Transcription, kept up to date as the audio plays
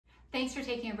Thanks for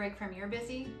taking a break from your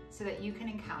busy so that you can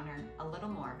encounter a little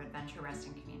more of adventure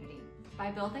resting community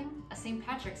by building a St.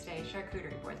 Patrick's Day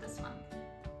charcuterie board this month.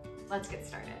 Let's get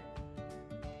started.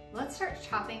 Let's start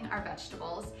chopping our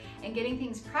vegetables and getting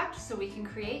things prepped so we can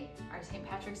create our St.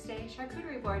 Patrick's Day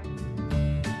charcuterie board.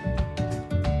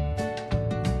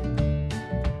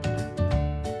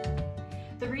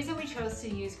 The reason we chose to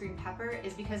use green pepper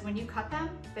is because when you cut them,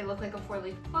 they look like a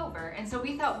 4-leaf clover. And so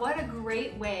we thought, what a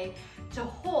great way to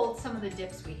hold some of the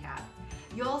dips we have.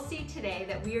 You'll see today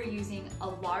that we are using a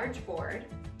large board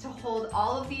to hold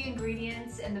all of the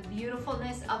ingredients and the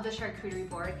beautifulness of the charcuterie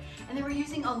board. And then we're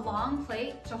using a long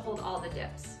plate to hold all the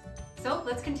dips. So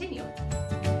let's continue.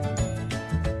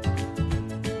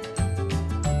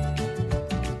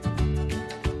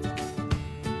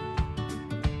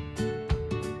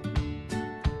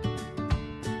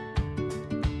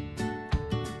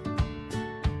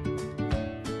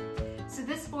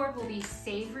 Will be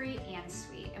savory and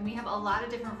sweet, and we have a lot of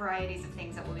different varieties of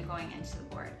things that will be going into the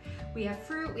board. We have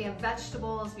fruit, we have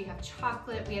vegetables, we have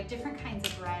chocolate, we have different kinds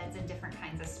of breads and different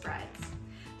kinds of spreads.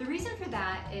 The reason for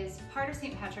that is part of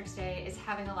St. Patrick's Day is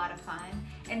having a lot of fun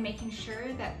and making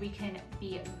sure that we can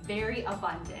be very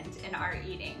abundant in our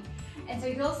eating. And so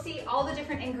you'll see all the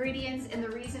different ingredients, and the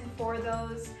reason for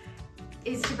those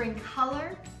is to bring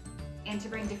color and to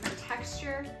bring different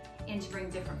texture and to bring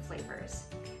different flavors.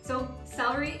 So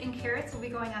celery and carrots will be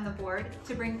going on the board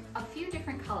to bring a few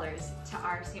different colors to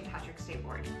our St. Patrick's Day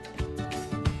board.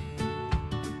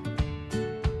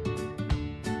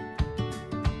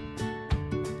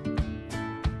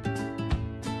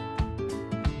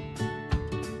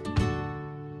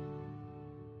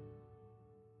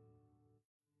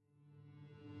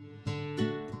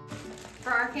 For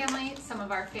our family, some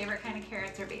of our favorite kind of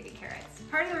carrots are baby carrots.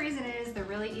 Part of the reason is they're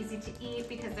really easy to eat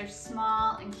because they're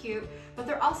small and cute, but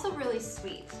they're also really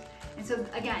sweet. And so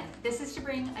again, this is to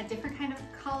bring a different kind of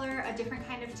color, a different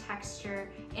kind of texture,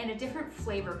 and a different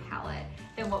flavor palette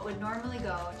than what would normally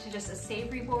go to just a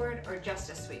savory board or just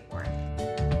a sweet board.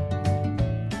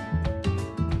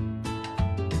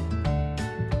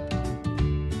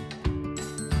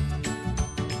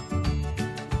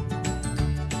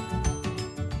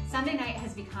 Sunday night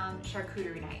has become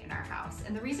charcuterie night in our house,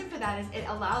 and the reason for that is it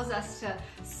allows us to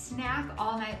snack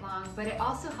all night long, but it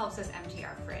also helps us empty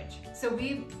our fridge. So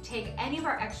we take any of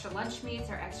our extra lunch meats,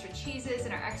 our extra cheeses,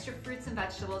 and our extra fruits and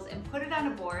vegetables and put it on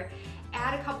a board,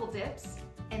 add a couple dips,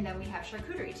 and then we have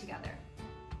charcuterie together.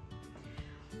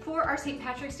 For our St.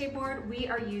 Patrick's Day board, we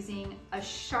are using a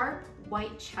sharp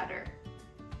white cheddar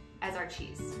as our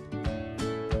cheese.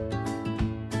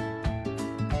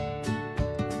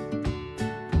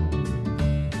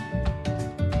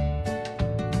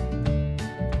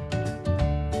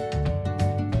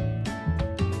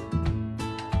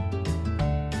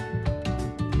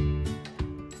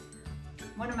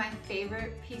 One of my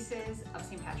favorite pieces of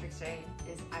St. Patrick's Day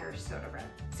is Irish soda bread.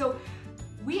 So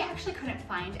we actually couldn't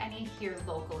find any here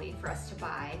locally for us to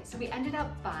buy, so we ended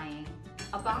up buying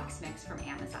a box mix from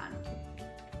Amazon.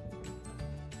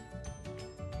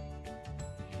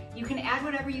 You can add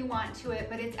whatever you want to it,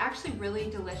 but it's actually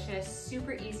really delicious,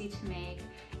 super easy to make.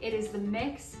 It is the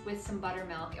mix with some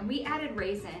buttermilk, and we added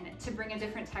raisin to bring a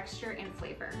different texture and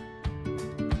flavor.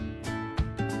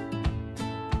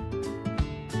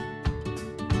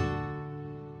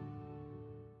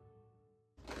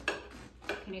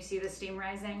 Can you see the steam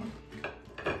rising?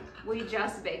 We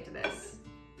just baked this.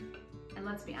 And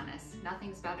let's be honest,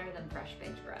 nothing's better than fresh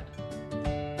baked bread.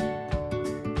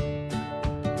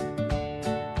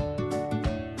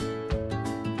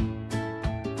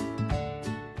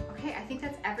 Okay, I think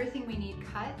that's everything we need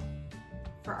cut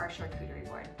for our charcuterie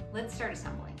board. Let's start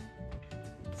assembling.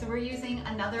 So we're using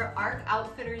another A.R.C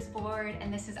Outfitters board,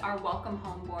 and this is our welcome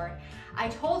home board. I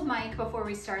told Mike before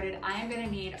we started, I am gonna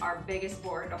need our biggest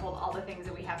board to hold all the things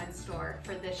that we have in store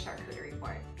for this charcuterie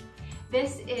board.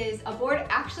 This is a board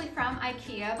actually from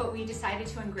IKEA, but we decided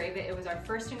to engrave it. It was our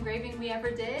first engraving we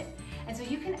ever did. And so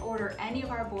you can order any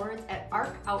of our boards at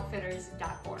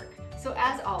arcoutfitters.org. So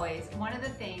as always, one of the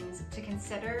things to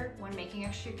consider when making a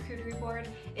charcuterie board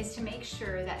is to make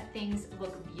sure that things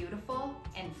look beautiful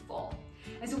and full.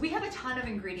 And so we have a ton of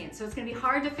ingredients, so it's gonna be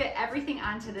hard to fit everything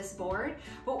onto this board,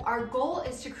 but our goal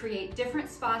is to create different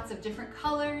spots of different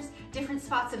colors, different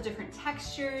spots of different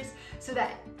textures, so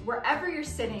that wherever you're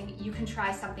sitting, you can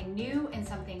try something new and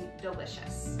something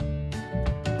delicious.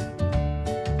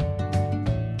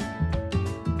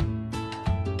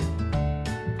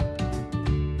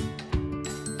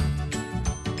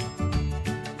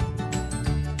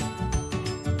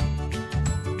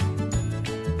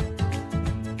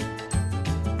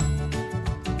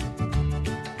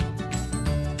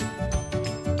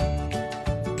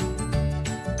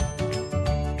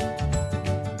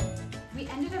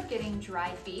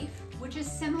 dried beef, which is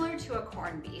similar to a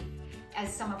corned beef,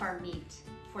 as some of our meat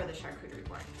for the charcuterie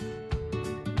board.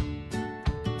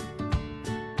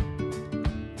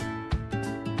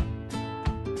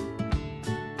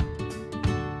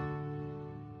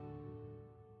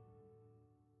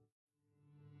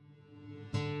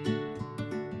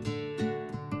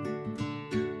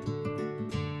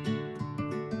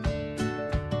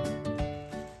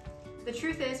 The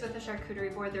truth is, with the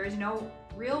charcuterie board, there is no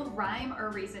real rhyme or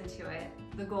reason to it.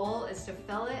 The goal is to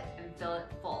fill it and fill it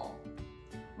full.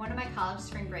 One of my college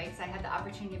spring breaks, I had the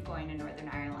opportunity of going to Northern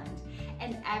Ireland,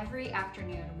 and every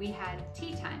afternoon we had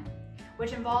tea time,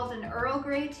 which involved an Earl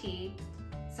Grey tea,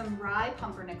 some rye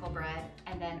pumpernickel bread,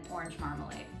 and then orange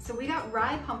marmalade. So we got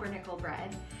rye pumpernickel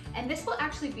bread, and this will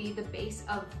actually be the base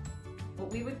of what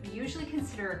we would usually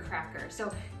consider a cracker.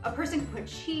 So a person could put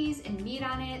cheese and meat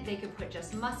on it, they could put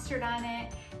just mustard on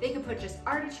it, they could put just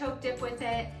artichoke dip with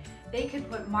it, they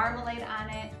could put marmalade on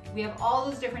it. We have all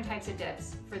those different types of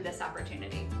dips for this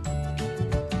opportunity.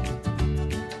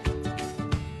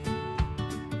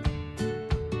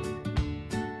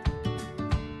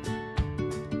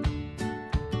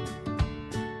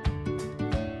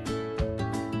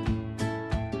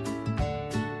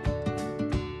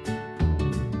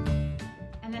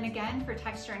 Again, for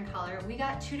texture and color, we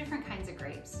got two different kinds of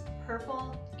grapes,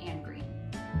 purple and green.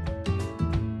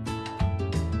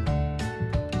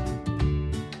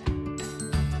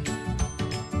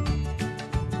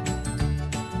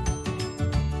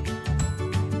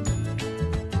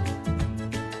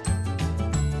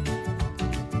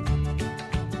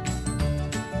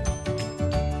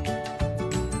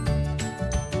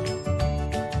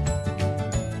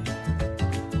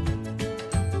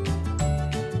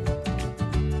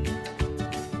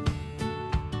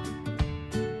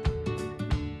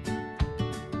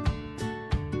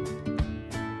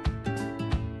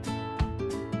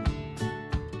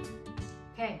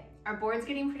 Our board's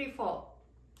getting pretty full,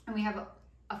 and we have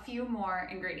a few more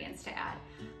ingredients to add.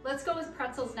 Let's go with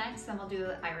pretzels next, then we'll do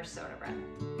the Irish soda bread.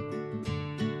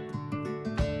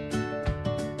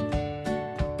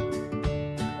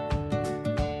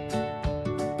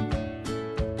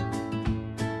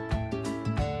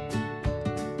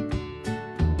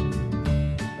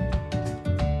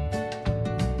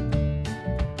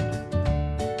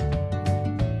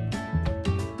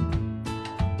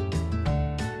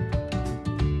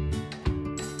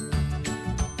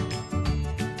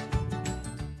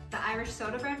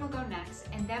 Soda bread will go next,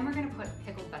 and then we're going to put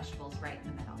pickled vegetables right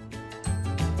in the middle.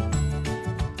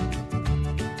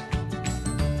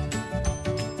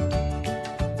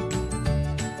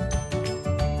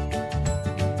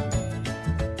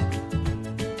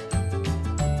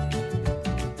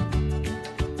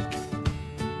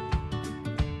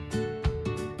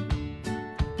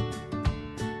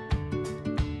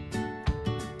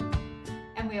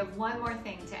 And we have one more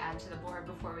thing to add to the board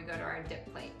before we go to our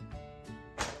dip plate.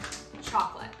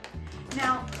 Chocolate.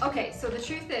 Now, okay, so the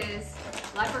truth is,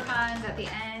 leprechauns at the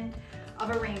end of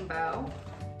a rainbow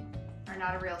are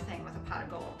not a real thing with a pot of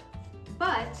gold,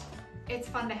 but it's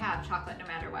fun to have chocolate no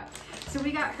matter what. So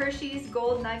we got Hershey's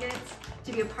Gold Nuggets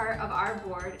to be a part of our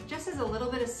board, just as a little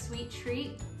bit of sweet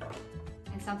treat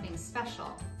and something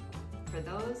special for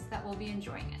those that will be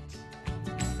enjoying it.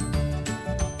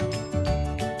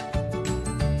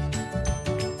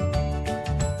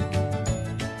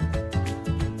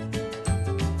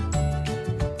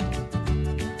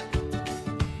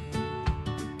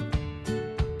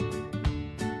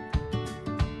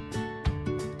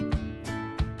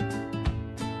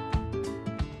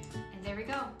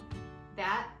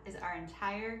 That is our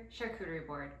entire charcuterie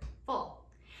board full.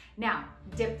 Now,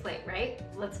 dip plate, right?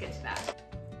 Let's get to that.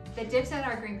 The dips that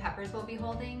our green peppers will be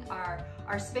holding are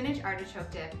our spinach artichoke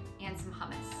dip and some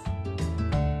hummus.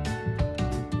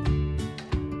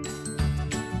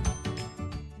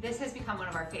 This has become one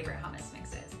of our favorite hummus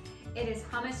mixes. It is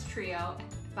Hummus Trio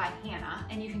by Hannah,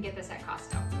 and you can get this at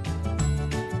Costco.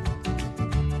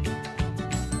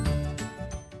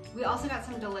 We also got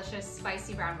some delicious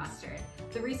spicy brown mustard.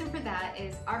 The reason for that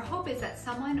is our hope is that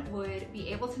someone would be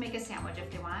able to make a sandwich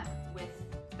if they want with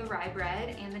the rye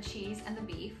bread and the cheese and the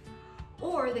beef,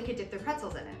 or they could dip their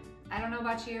pretzels in it. I don't know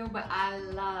about you, but I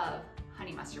love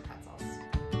honey mustard pretzels.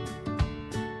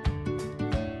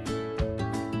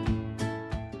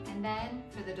 And then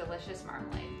for the delicious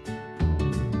marmalade.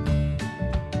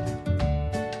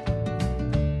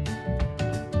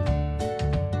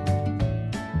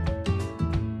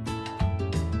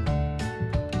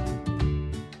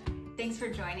 Thanks for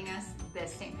joining us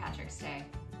this St. Patrick's Day.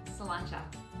 Salancha.